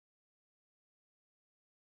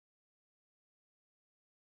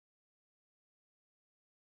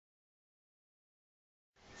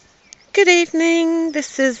Good evening,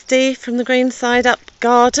 this is Dee from the Greenside up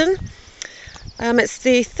garden. It's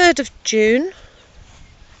the 3rd of June,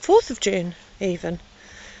 4th of June even.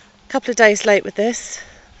 A couple of days late with this.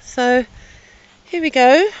 So here we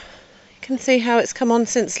go. You can see how it's come on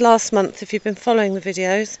since last month if you've been following the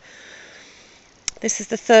videos. This is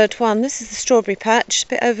the third one. This is the strawberry patch, a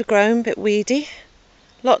bit overgrown, a bit weedy.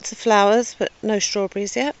 Lots of flowers but no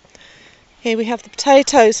strawberries yet. Here we have the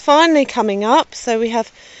potatoes finally coming up, so we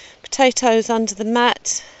have potatoes under the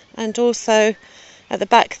mat, and also at the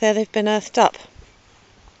back there they've been earthed up.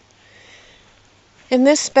 In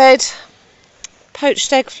this bed,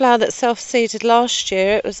 poached egg flower that self-seeded last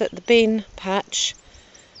year. It was at the bean patch,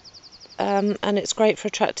 and it's great for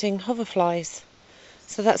attracting hoverflies,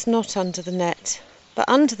 so that's not under the net. But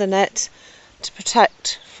under the net, to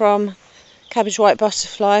protect from cabbage white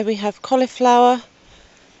butterfly, we have cauliflower,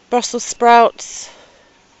 Brussels sprouts,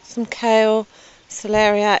 some kale,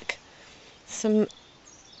 celeriac, some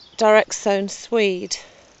direct sown swede,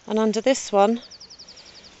 and under this one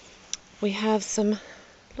we have some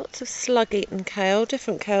lots of slug-eaten kale,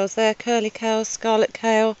 different kales there, curly kale, scarlet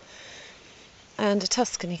kale, and a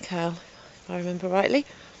Tuscany kale, if I remember rightly.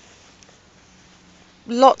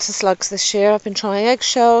 Lots of slugs this year. I've been trying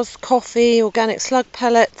eggshells, coffee, organic slug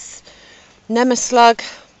pellets, Nema slug,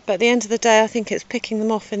 but at the end of the day I think it's picking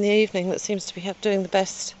them off in the evening that seems to be doing the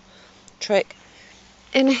best trick.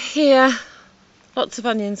 In here, lots of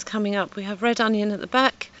onions coming up. We have red onion at the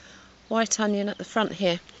back, white onion at the front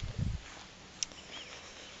here.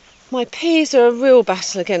 My peas are a real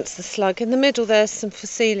battle against the slug. In the middle there's some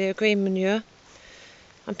Phacelia green manure.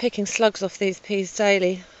 I'm picking slugs off these peas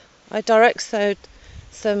daily. I direct sowed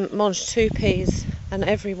some Mange 2 peas and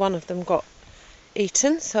every one of them got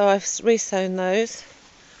eaten, so I've resown those.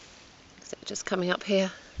 So just coming up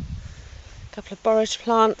here, a couple of borage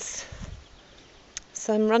plants.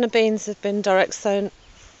 Some runner beans have been direct sown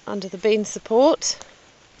under the bean support.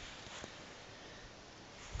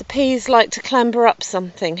 The peas like to clamber up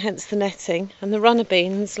something, hence the netting, and the runner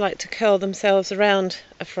beans like to curl themselves around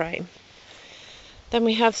a frame. Then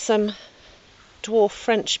we have some dwarf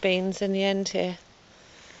French beans in the end here.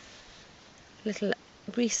 Little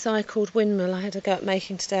recycled windmill I had a go at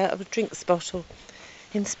making today out of a drinks bottle,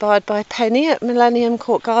 inspired by Penny at Millennium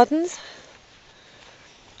Court Gardens.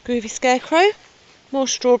 Groovy scarecrow, more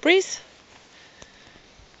strawberries.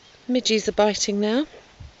 Midges are biting now.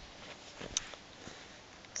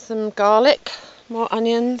 Some garlic, more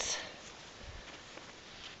onions.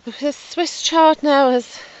 The Swiss chard now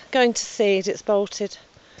is going to seed, it's bolted.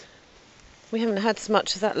 We haven't had so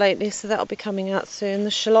much of that lately, so that'll be coming out soon.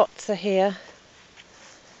 The shallots are here.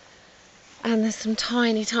 And there's some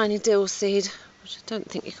tiny dill seed, which I don't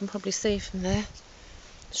think you can probably see from there.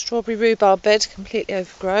 Strawberry rhubarb bed, completely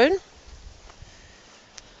overgrown.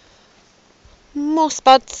 More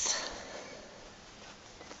spuds.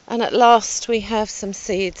 And at last we have some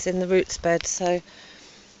seeds in the roots bed. So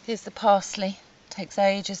here's the parsley. Takes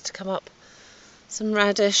ages to come up. Some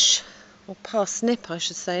radish, or parsnip I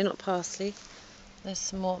should say, not parsley. There's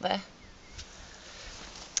some more there.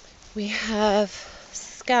 We have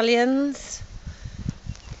scallions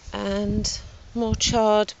and more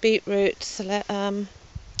chard, beetroot,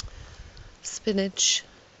 spinach,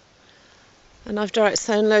 and I've direct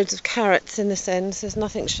sown loads of carrots in this end, so there's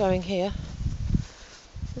nothing showing here.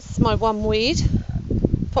 This is my one weed,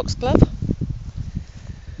 foxglove.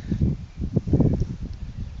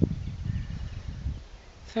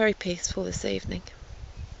 Very peaceful this evening.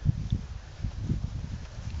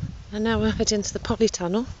 And now we're heading to the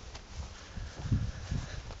polytunnel,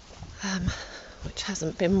 which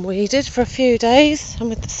hasn't been weeded for a few days, and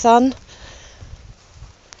with the sun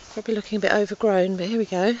probably looking a bit overgrown, but here we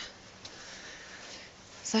go.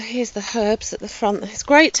 So here's the herbs at the front. It's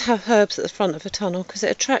great to have herbs at the front of a tunnel because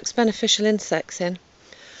it attracts beneficial insects in.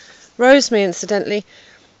 Rosemary, incidentally,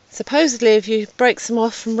 supposedly if you break some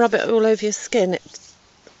off and rub it all over your skin, it's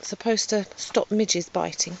supposed to stop midges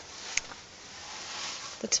biting.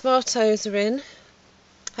 The tomatoes are in,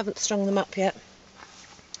 haven't strung them up yet.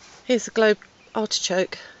 Here's the globe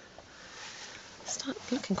artichoke. Start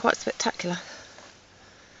looking quite spectacular.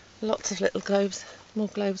 Lots of little globes, more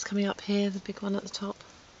globes coming up here, the big one at the top.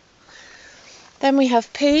 Then we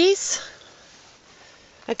have peas.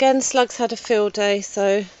 Again, slugs had a field day,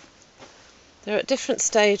 so they're at different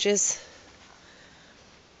stages.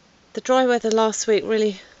 The dry weather last week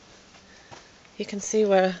really, you can see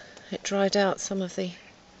where it dried out some of the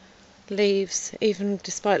leaves, even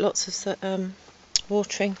despite lots of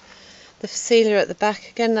watering. The Phacelia at the back,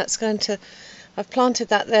 again that's going to, I've planted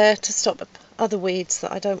that there to stop other weeds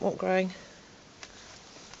that I don't want growing.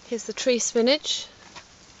 Here's the tree spinach,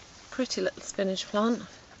 pretty little spinach plant,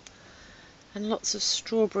 and lots of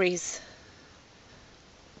strawberries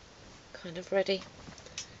kind of ready.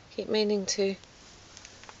 Keep meaning to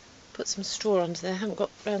put some straw under there, haven't got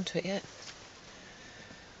round to it yet.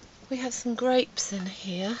 We have some grapes in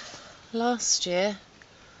here. Last year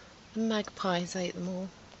the magpies ate them all.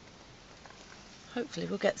 Hopefully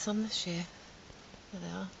we'll get some this year. There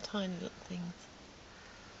they are, tiny little things.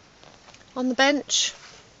 On the bench,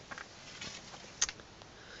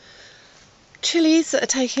 chilies that are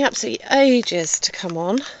taking absolutely ages to come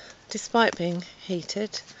on, despite being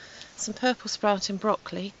heated. Some purple sprouting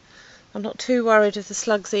broccoli. I'm not too worried if the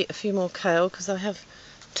slugs eat a few more kale, because I have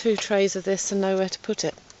 2 trays of this and nowhere to put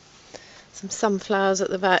it. Some sunflowers at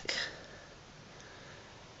the back.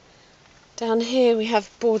 Down here we have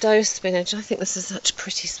Bordeaux spinach. I think this is such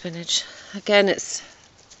pretty spinach. Again, it's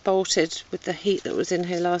bolted with the heat that was in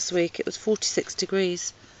here last week. It was 46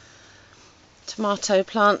 degrees. Tomato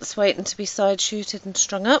plants waiting to be side shooted and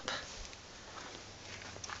strung up.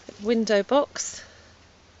 Window box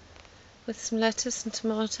with some lettuce and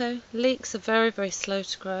tomato. Leeks are very, very slow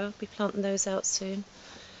to grow. I'll be planting those out soon.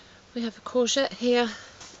 We have a courgette here,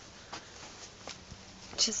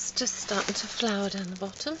 which is just starting to flower down the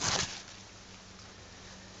bottom.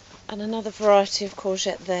 And another variety of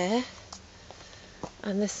courgette there.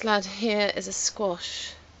 And this lad here is a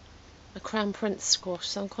squash, a Crown Prince squash,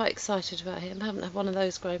 so I'm quite excited about him. I haven't had one of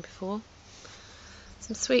those grown before.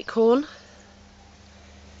 Some sweet corn, a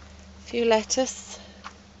few lettuce.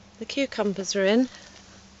 The cucumbers are in,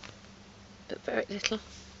 but very little.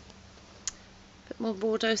 A bit more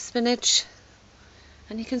Bordeaux spinach,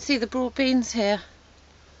 and you can see the broad beans here.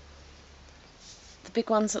 The big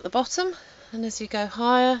ones at the bottom, and as you go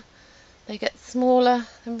higher they get smaller,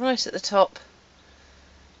 and right at the top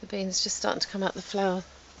the beans just starting to come out the flower.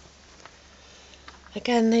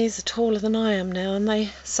 Again, these are taller than I am now, and they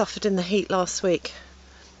suffered in the heat last week.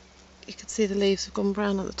 You can see the leaves have gone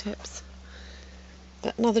brown at the tips.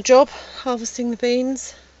 But another job, harvesting the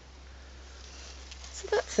beans. So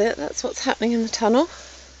that's it, that's what's happening in the tunnel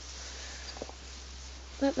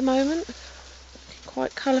at the moment.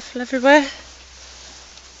 Quite colourful everywhere.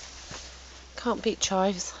 Can't beat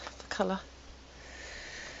chives for colour.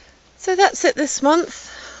 So that's it this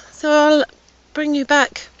month. So I'll bring you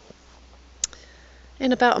back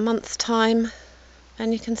in about a month's time,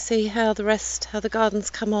 and you can see how the gardens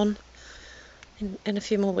come on in a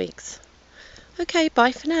few more weeks. Okay,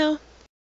 bye for now.